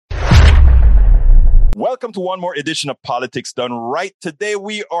Welcome to one more edition of Politics Done Right. Today,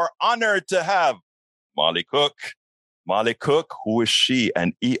 we are honored to have Molly Cook. Molly Cook, who is she?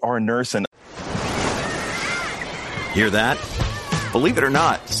 An ER nurse and... Hear that? Believe it or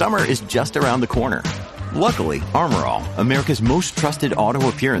not, summer is just around the corner. Luckily, Armor All, America's most trusted auto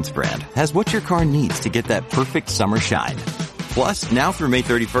appearance brand, has what your car needs to get that perfect summer shine. Plus, now through May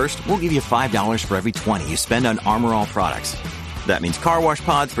 31st, we'll give you $5 for every $20 you spend on Armor All products. That means car wash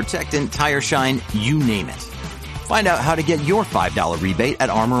pods, protectant, tire shine, you name it. Find out how to get your $5 rebate at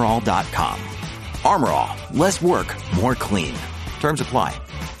armorall.com. Armor All, less work, more clean. Terms apply.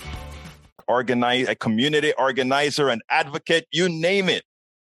 A community organizer, an advocate, you name it.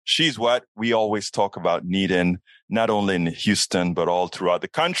 She's what we always talk about needing, not only in Houston, but all throughout the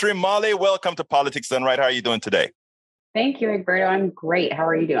country. Molly, welcome to Politics Done Right. How are you doing today? Thank you, Egberto. I'm great. How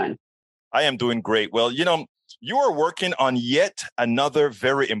are you doing? I am doing great. Well, you are working on yet another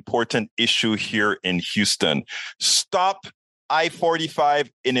very important issue here in Houston. Stop I-45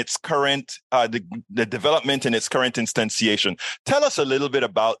 in its current, the development in its current instantiation. Tell us a little bit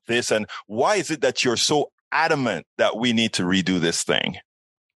about this and why is it that you're so adamant that we need to redo this thing?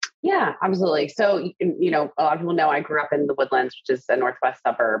 Yeah, absolutely. So, a lot of people know I grew up in the Woodlands, which is a northwest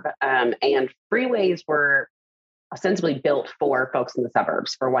suburb, and freeways were ostensibly built for folks in the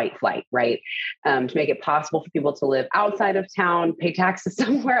suburbs for white flight, right? To make it possible for people to live outside of town, pay taxes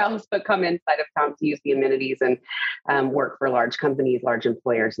somewhere else, but come inside of town to use the amenities and work for large companies, large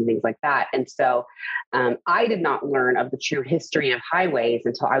employers, and things like that. And so I did not learn of the true history of highways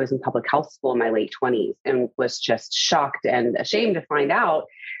until I was in public health school in my late 20s and was just shocked and ashamed to find out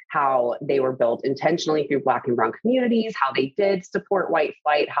how they were built intentionally through Black and Brown communities, how they did support white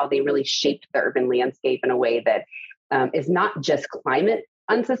flight, how they really shaped the urban landscape in a way that is not just climate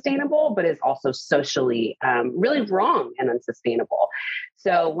unsustainable, but is also socially really wrong and unsustainable.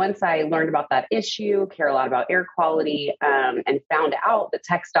 So once I learned about that issue, care a lot about air quality, and found out that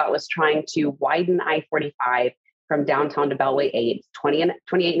TxDOT was trying to widen I-45 from downtown to Beltway 8, 28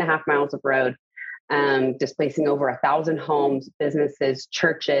 and a half miles of road, displacing over 1,000 homes, businesses,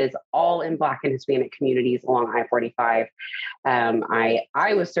 churches, all in Black and Hispanic communities along I-45.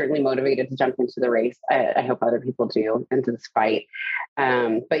 I was certainly motivated to jump into the race. I hope other people do into this fight.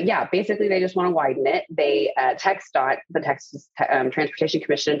 But yeah, basically they just want to widen it. They, TxDOT, the Texas Transportation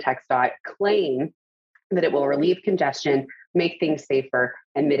Commission and TxDOT claim that it will relieve congestion, make things safer,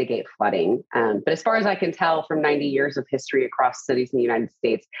 and mitigate flooding. But as far as I can tell from 90 years of history across cities in the United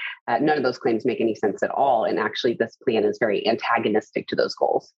States, none of those claims make any sense at all. And actually, this plan is very antagonistic to those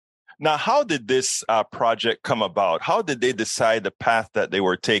goals. Now, how did this project come about? How did they decide the path that they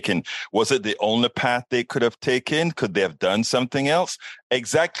were taking? Was it the only path they could have taken? Could they have done something else?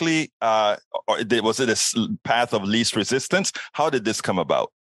 Exactly, or was it a path of least resistance? How did this come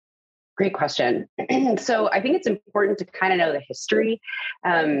about? Great question. So I think it's important to kind of know the history.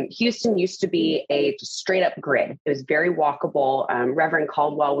 Houston used to be a straight up grid. It was very walkable. Reverend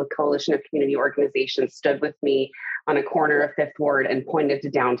Caldwell with Coalition of Community Organizations stood with me on a corner of Fifth Ward and pointed to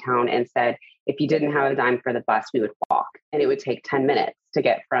downtown and said, if you didn't have a dime for the bus, we would walk. And it would take 10 minutes to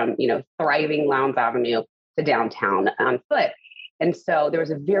get from, thriving Lowndes Avenue to downtown on foot. And so there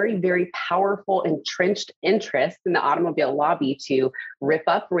was a very, very powerful entrenched interest in the automobile lobby to rip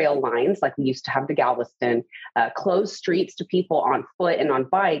up rail lines like we used to have to Galveston, close streets to people on foot and on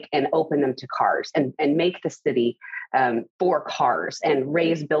bike and open them to cars and make the city for cars and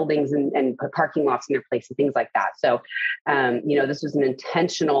raise buildings and put parking lots in their place and things like that. So, this was an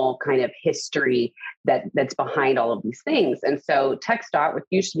intentional kind of history that's behind all of these things. And so TxDOT, which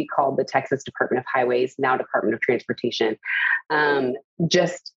used to be called the Texas Department of Highways, now Department of Transportation,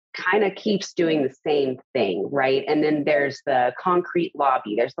 just kind of keeps doing the same thing, right? And then there's the concrete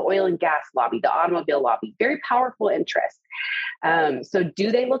lobby, there's the oil and gas lobby, the automobile lobby, very powerful interests. So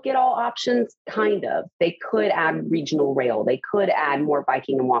do they look at all options? Kind of. They could add regional rail. They could add more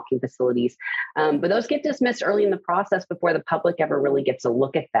biking and walking facilities. But those get dismissed early in the process before the public ever really gets a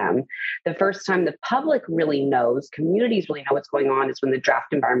look at them. The first time the public really knows, communities really know what's going on is when the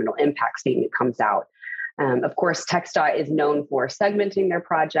draft environmental impact statement comes out. Of course, TxDOT is known for segmenting their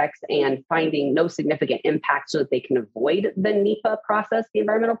projects and finding no significant impact so that they can avoid the NEPA process, the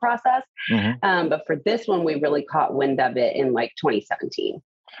environmental process. Mm-hmm. But for this one, we really caught wind of it in 2017.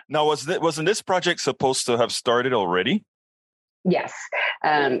 Now, wasn't this project supposed to have started already? Yes.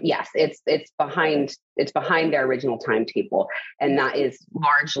 It's behind their original timetable. And that is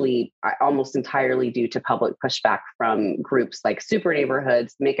largely almost entirely due to public pushback from groups like Super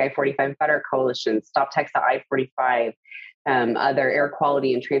Neighborhoods, Make I-45 Better Coalition, Stop Texas I-45, other air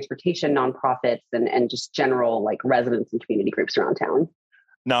quality and transportation nonprofits, and just general residents and community groups around town.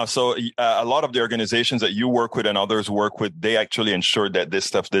 Now, so a lot of the organizations that you work with and others work with, they actually ensured that this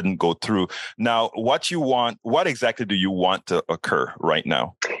stuff didn't go through. Now, what exactly do you want to occur right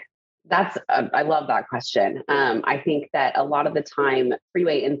now? I love that question. I think that a lot of the time,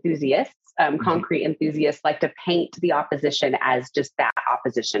 freeway enthusiasts, concrete enthusiasts like to paint the opposition as just that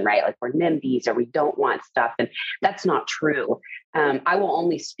opposition, right? Like we're NIMBYs or we don't want stuff. And that's not true. I will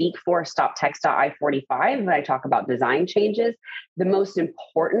only speak for Stop TxDOT I-45 when I talk about design changes. The most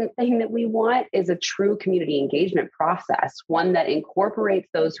important thing that we want is a true community engagement process, one that incorporates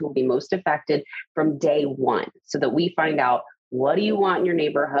those who will be most affected from day one, so that we find out, what do you want in your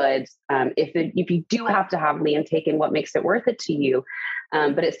neighborhoods? If you do have to have land taken, what makes it worth it to you?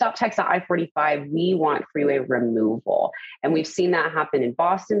 But at Stop TxDOT I-45, we want freeway removal. And we've seen that happen in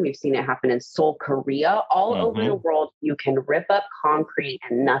Boston. We've seen it happen in Seoul, Korea. All over the world, you can rip up concrete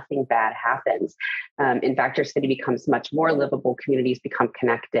and nothing bad happens. In fact, your city becomes much more livable. Communities become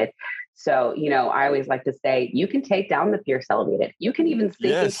connected. So, I always like to say, you can take down the Pierce Elevated. You can even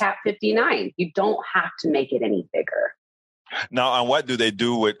sink in Cap 59. You don't have to make it any bigger. Now, and what do they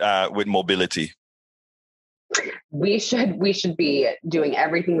do with mobility? We should be doing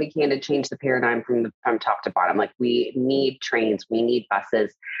everything we can to change the paradigm from top to bottom. Like, we need trains, we need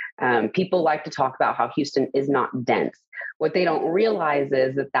buses. People like to talk about how Houston is not dense. What they don't realize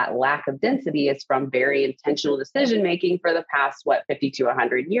is that lack of density is from very intentional decision making for the past 50 to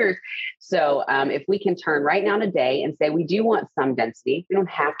 100 years. So if we can turn right now today and say we do want some density, we don't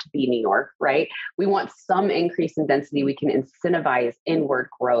have to be New York, right? We want some increase in density. We can incentivize inward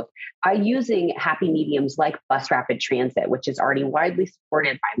growth by using happy mediums like bus rapid transit, which is already widely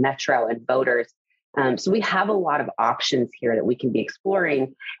supported by Metro and voters. So we have a lot of options here that we can be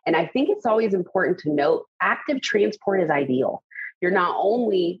exploring. And I think it's always important to note active transport is ideal. You're not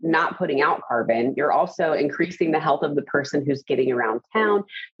only not putting out carbon, you're also increasing the health of the person who's getting around town.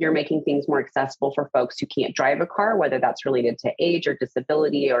 You're making things more accessible for folks who can't drive a car, whether that's related to age or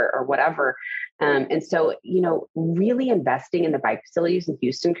disability or whatever. And so, really investing in the bike facilities in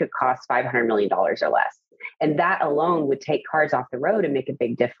Houston could cost $500 million or less. And that alone would take cars off the road and make a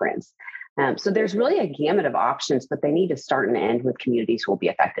big difference. So there's really a gamut of options, but they need to start and end with communities who will be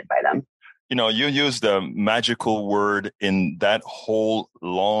affected by them. You used the magical word in that whole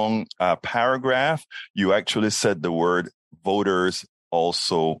long paragraph. You actually said the word voters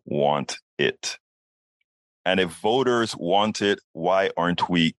also want it. And if voters want it, why aren't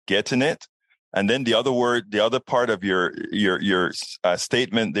we getting it? And then the other part of your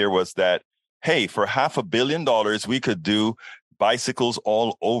statement there was that, hey, for $500 million, we could do bicycles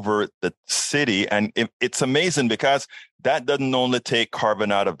all over the city. And it's amazing because that doesn't only take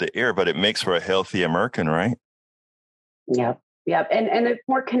carbon out of the air, but it makes for a healthy American, right? Yep. And a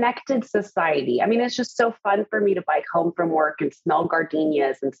more connected society. I mean, it's just so fun for me to bike home from work and smell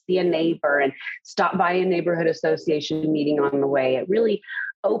gardenias and see a neighbor and stop by a neighborhood association meeting on the way. It really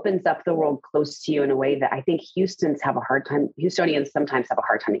opens up the world close to you in a way that I think Houstonians sometimes have a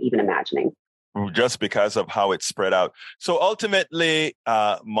hard time even imagining. Just because of how it's spread out. So ultimately,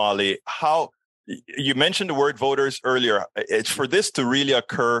 Molly, how you mentioned the word voters earlier. It's for this to really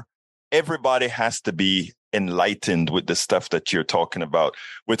occur, everybody has to be enlightened with the stuff that you're talking about,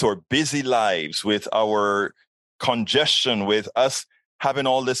 with our busy lives, with our congestion, with us having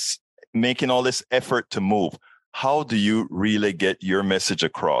making all this effort to move. How do you really get your message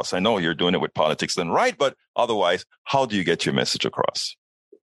across? I know you're doing it with Politics Done Right, but otherwise, how do you get your message across?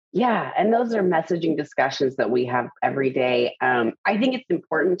 Yeah, and those are messaging discussions that we have every day. I think it's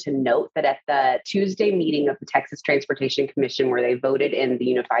important to note that at the Tuesday meeting of the Texas Transportation Commission, where they voted in the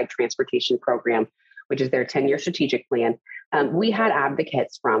Unified Transportation Program, which is their 10-year strategic plan, we had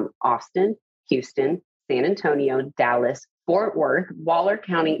advocates from Austin, Houston, San Antonio, Dallas, Fort Worth, Waller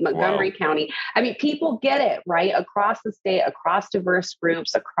County, Montgomery County. I mean, people get it, right? Across the state, across diverse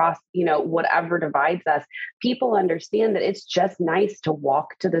groups, across, whatever divides us, people understand that it's just nice to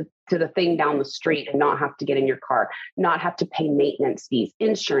walk to the thing down the street and not have to get in your car, not have to pay maintenance fees,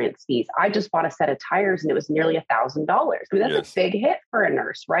 insurance fees. I just bought a set of tires and it was nearly $1,000. I mean, that's a big hit for a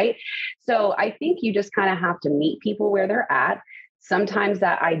nurse, right? So I think you just kind of have to meet people where they're at. Sometimes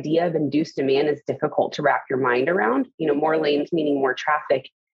that idea of induced demand is difficult to wrap your mind around. More lanes meaning more traffic.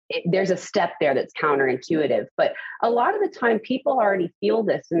 There's a step there that's counterintuitive. But a lot of the time, people already feel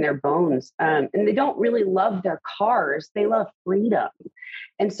this in their bones, and they don't really love their cars. They love freedom.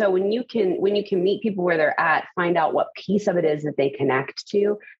 And so when you can meet people where they're at, find out what piece of it is that they connect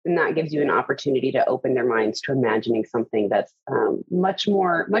to, then that gives you an opportunity to open their minds to imagining something that's much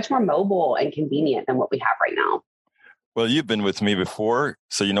more mobile and convenient than what we have right now. Well, you've been with me before,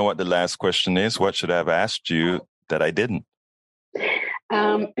 so you know what the last question is. What should I have asked you that I didn't?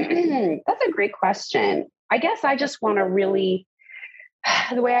 That's a great question. I guess I just want to really,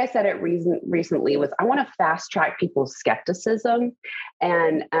 the way I said it recently was I want to fast track people's skepticism.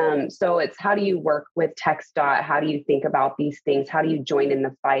 And so it's how do you work with TxDOT? How do you think about these things? How do you join in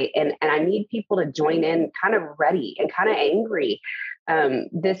the fight? And I need people to join in kind of ready and kind of angry.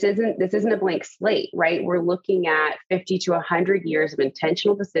 This isn't a blank slate, right? We're looking at 50 to 100 years of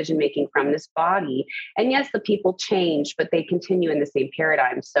intentional decision making from this body. And yes, the people change, but they continue in the same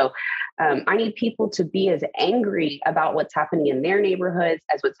paradigm. So I need people to be as angry about what's happening in their neighborhoods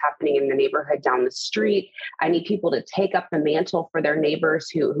as what's happening in the neighborhood down the street. I need people to take up the mantle for their neighbors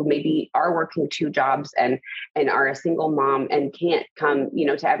who maybe are working 2 jobs and are a single mom and can't come,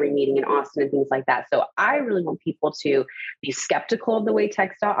 to every meeting in Austin and things like that. So I really want people to be skeptical of the way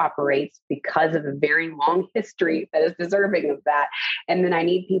TxDOT operates because of a very long history that is deserving of that. And then I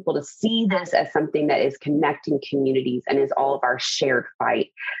need people to see this as something that is connecting communities and is all of our shared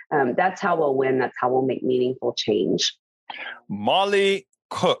fight. That's how we'll win. That's how we'll make meaningful change. Molly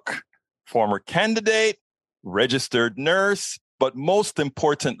Cook, former candidate, registered nurse, but most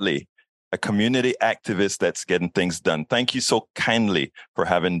importantly, a community activist that's getting things done. Thank you so kindly for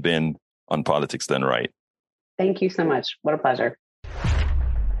having been on Politics Done Right. Thank you so much. What a pleasure.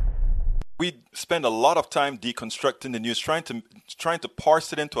 We spend a lot of time deconstructing the news, trying to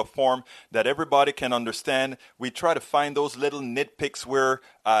parse it into a form that everybody can understand. We try to find those little nitpicks where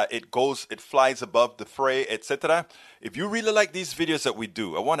it flies above the fray, etc. If you really like these videos that we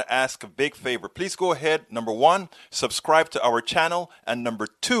do, I want to ask a big favor. Please go ahead. Number 1, subscribe to our channel. And number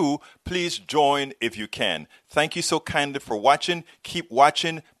 2, please join if you can. Thank you so kindly for watching. Keep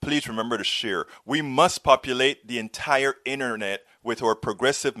watching. Please remember to share. We must populate the entire internet with our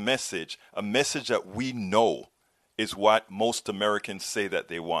progressive message, a message that we know is what most Americans say that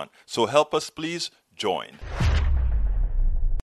they want. So help us, please join.